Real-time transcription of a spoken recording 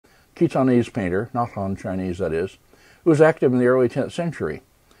Khitanese painter, not Han Chinese that is, who was active in the early 10th century.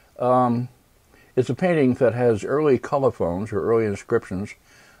 It's a painting that has early colophons, or early inscriptions,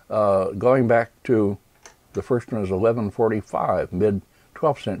 going back to, the first one is 1145,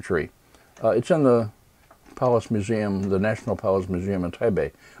 mid-12th century. It's in the Palace Museum, the National Palace Museum in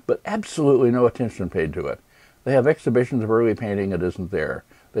Taipei, but absolutely no attention paid to it. They have exhibitions of early painting, it isn't there.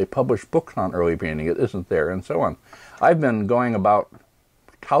 They publish books on early painting, it isn't there, and so on. I've been going about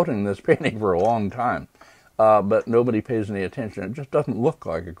touting this painting for a long time, but nobody pays any attention. It just doesn't look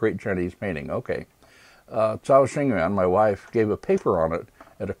like a great Chinese painting. Okay. Cao Xingyuan, my wife, gave a paper on it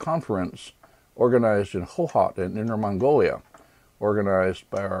at a conference organized in Hohhot in Inner Mongolia, organized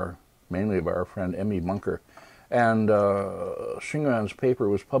by mainly by our friend Emmy Bunker. And Xingyuan's paper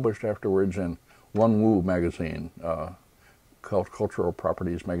was published afterwards in Wenwu magazine, Cultural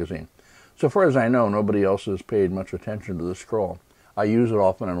Properties magazine. So far as I know, nobody else has paid much attention to the scroll. I use it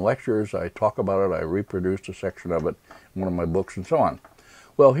often in lectures, I talk about it, I reproduced a section of it in one of my books, and so on.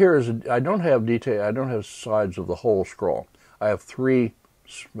 Well, here is, I don't have slides of the whole scroll. I have three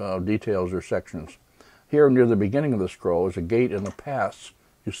details or sections. Here near the beginning of the scroll is a gate and a pass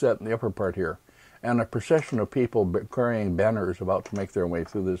you set in the upper part here, and a procession of people carrying banners about to make their way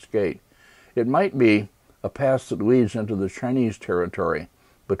through this gate. It might be a pass that leads into the Chinese territory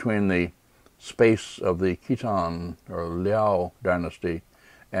between the space of the Khitan or Liao dynasty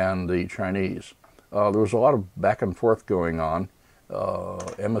and the Chinese. There was a lot of back and forth going on,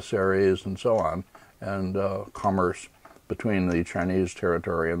 emissaries and so on, and commerce between the Chinese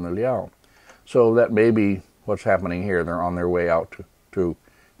territory and the Liao. So that may be what's happening here. They're on their way out to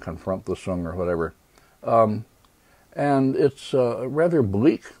confront the Sung or whatever. And it's a rather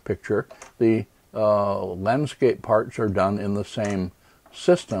bleak picture. The landscape parts are done in the same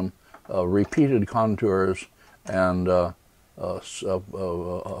system, repeated contours and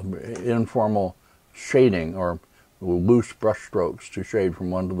informal shading or loose brush strokes to shade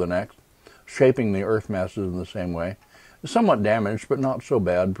from one to the next, shaping the earth masses in the same way. Somewhat damaged, but not so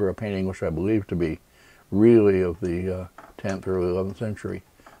bad for a painting which I believe to be really of the 10th or 11th century.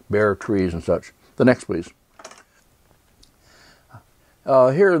 Bare trees and such. The next, please.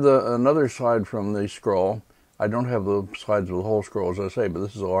 Here, another slide from the scroll. I don't have the slides of the whole scroll, as I say, but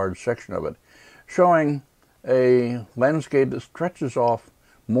this is a large section of it, showing a landscape that stretches off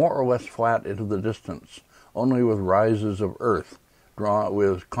more or less flat into the distance, only with rises of earth, drawn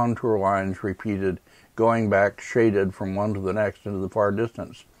with contour lines repeated, going back shaded from one to the next into the far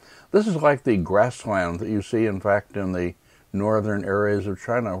distance. This is like the grassland that you see, in fact, in the northern areas of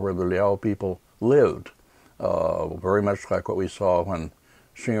China where the Liao people lived. Very much like what we saw when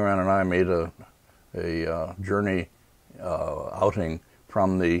Xingyuan and I made a journey outing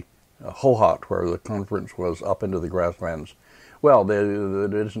from the Hohhot, where the conference was, up into the grasslands. Well,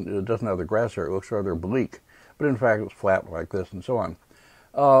 it doesn't have the grass here. It looks rather bleak, but in fact it's flat like this and so on.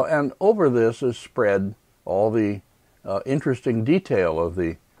 And over this is spread all the interesting detail of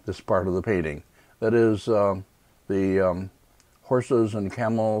this part of the painting. That is the horses and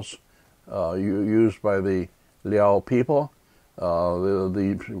camels used by the Liao people,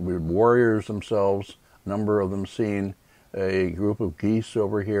 the warriors themselves, a number of them seen, a group of geese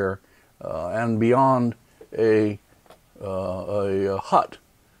over here, and beyond a hut.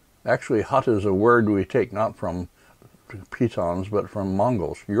 Actually, hut is a word we take not from Pitons, but from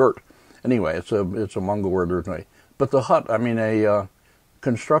Mongols, yurt. Anyway, it's a Mongol word originally. But the hut, I mean a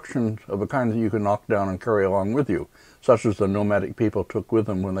construction of a kind that you can knock down and carry along with you, such as the nomadic people took with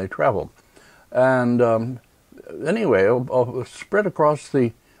them when they traveled. And anyway, spread across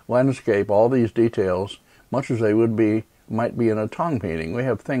the landscape, all these details, much as they might be in a Tang painting. We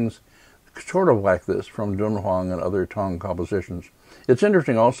have things sort of like this from Dunhuang and other Tang compositions. It's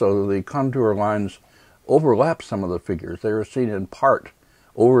interesting also that the contour lines overlap some of the figures. They are seen in part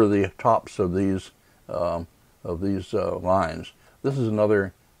over the tops of these lines. This is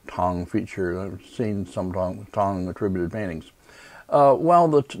another Tang feature. I've seen some Tang attributed paintings. While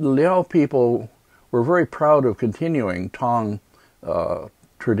the Liao people were very proud of continuing Tang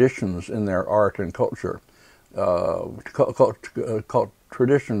traditions in their art and culture,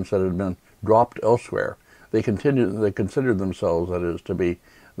 traditions that had been dropped elsewhere. They considered themselves, that is, to be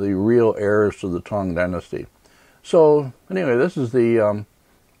the real heirs to the Tang dynasty. So anyway, this is the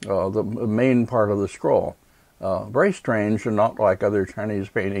main part of the scroll. Very strange and not like other Chinese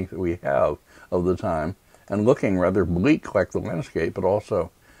paintings that we have of the time, and looking rather bleak like the landscape, but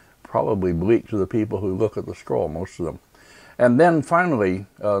also probably bleak to the people who look at the scroll, most of them. And then finally,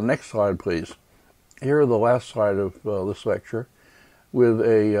 next slide please. Here are the last slide of this lecture, with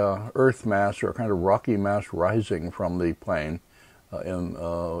a earth mass or a kind of rocky mass rising from the plain, in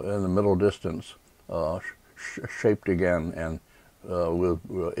the middle distance, shaped again and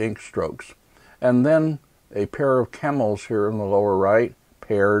with ink strokes. And then a pair of camels here in the lower right,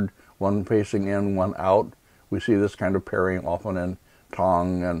 paired, one facing in, one out. We see this kind of pairing often in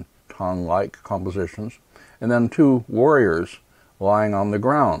Tong and Tong-like compositions. And then two warriors lying on the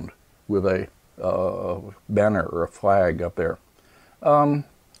ground with a banner or a flag up there.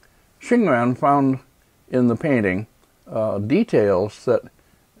 Xingran found in the painting details that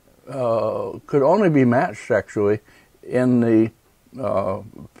could only be matched, actually, in the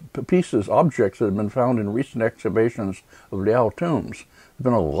objects that have been found in recent excavations of Liao tombs. There's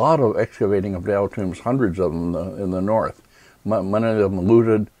been a lot of excavating of Liao tombs, hundreds of them in the north. Many of them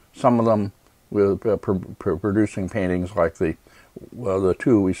looted, some of them with producing paintings like the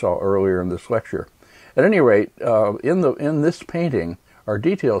two we saw earlier in this lecture. At any rate, in this painting are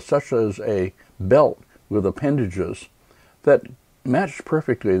details such as a belt with appendages that matched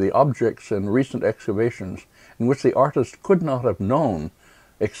perfectly the objects in recent excavations in which the artist could not have known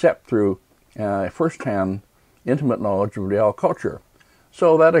except through first-hand intimate knowledge of Liao culture.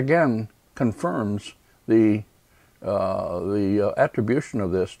 So that again confirms the attribution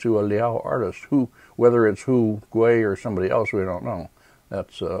of this to a Liao artist, who, whether it's Hu Gui or somebody else, we don't know.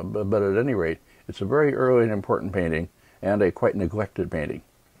 But at any rate, it's a very early and important painting, and a quite neglected painting.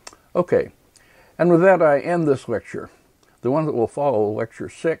 Okay, and with that I end this lecture. The one that will follow, Lecture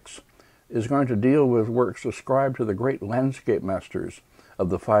 6, is going to deal with works ascribed to the great landscape masters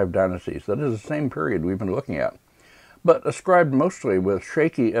of the 5 dynasties. That is the same period we've been looking at, but ascribed mostly with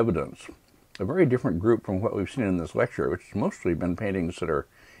shaky evidence. A very different group from what we've seen in this lecture, which has mostly been paintings that are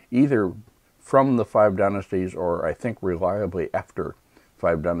either from the 5 dynasties or, I think, reliably after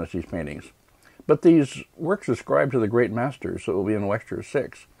 5 dynasties paintings. But these works ascribed to the great masters that will be in Lecture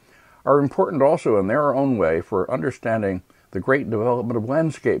 6 are important also in their own way for understanding the great development of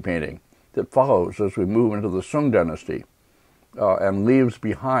landscape painting that follows as we move into the Sung dynasty and leaves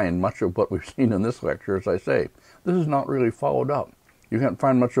behind much of what we've seen in this lecture. As I say, this is not really followed up. You can't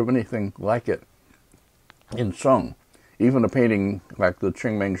find much of anything like it in Sung. Even a painting like the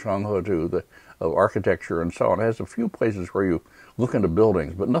Qingming Shanghetu, of architecture and so on, has a few places where you look into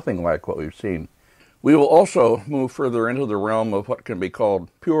buildings, but nothing like what we've seen. We will also move further into the realm of what can be called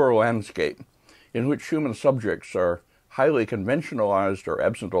pure landscape, in which human subjects are highly conventionalized or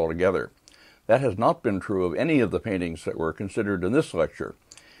absent altogether. That has not been true of any of the paintings that were considered in this lecture.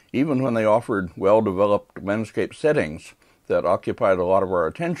 Even when they offered well-developed landscape settings that occupied a lot of our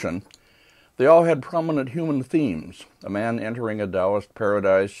attention, they all had prominent human themes: a man entering a Taoist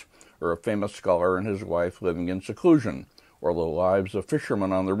paradise, or a famous scholar and his wife living in seclusion, or the lives of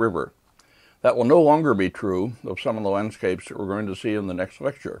fishermen on the river. That will no longer be true of some of the landscapes that we're going to see in the next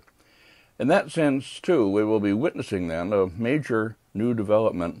lecture. In that sense, too, we will be witnessing then a major new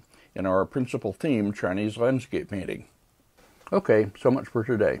development in our principal theme, Chinese landscape painting. Okay, so much for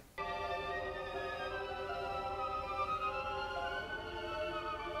today.